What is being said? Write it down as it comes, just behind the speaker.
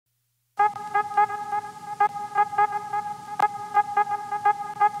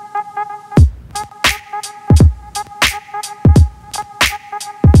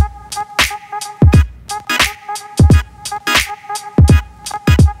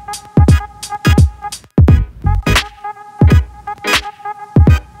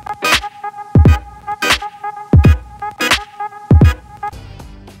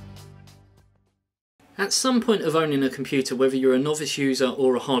At some point of owning a computer, whether you're a novice user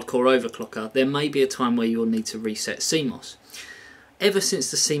or a hardcore overclocker, there may be a time where you'll need to reset CMOS. Ever since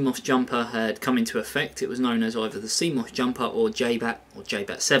the CMOS jumper had come into effect, it was known as either the CMOS jumper or JBAT or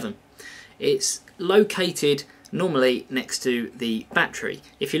JBAT 7. It's located normally next to the battery.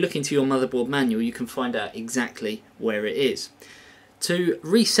 If you look into your motherboard manual, you can find out exactly where it is. To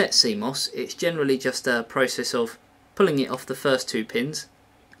reset CMOS, it's generally just a process of pulling it off the first 2 pins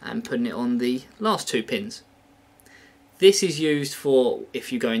and putting it on the last 2 pins. This is used for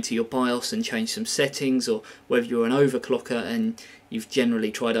if you go into your BIOS and change some settings, or whether you're an overclocker and you've generally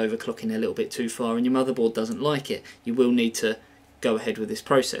tried overclocking a little bit too far and your motherboard doesn't like it, you will need to go ahead with this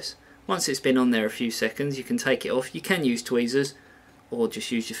process. Once it's been on there a few seconds, you can take it off. You can use tweezers or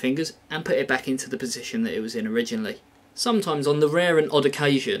just use your fingers and put it back into the position that it was in originally. Sometimes, on the rare and odd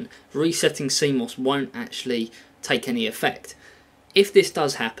occasion, resetting CMOS won't actually take any effect. If this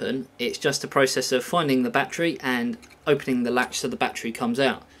does happen, it's just a process of finding the battery and opening the latch so the battery comes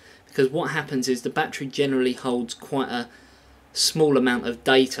out. Because what happens is the battery generally holds quite a small amount of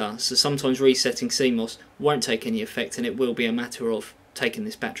data, so sometimes resetting CMOS won't take any effect and it will be a matter of taking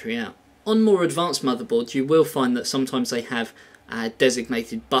this battery out. On more advanced motherboards, you will find that sometimes they have a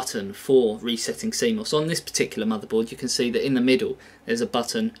designated button for resetting CMOS. On this particular motherboard, you can see that in the middle there's a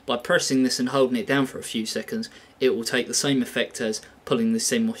button. By pressing this and holding it down for a few seconds, it will take the same effect as pulling the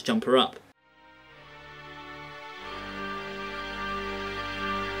CMOS jumper up.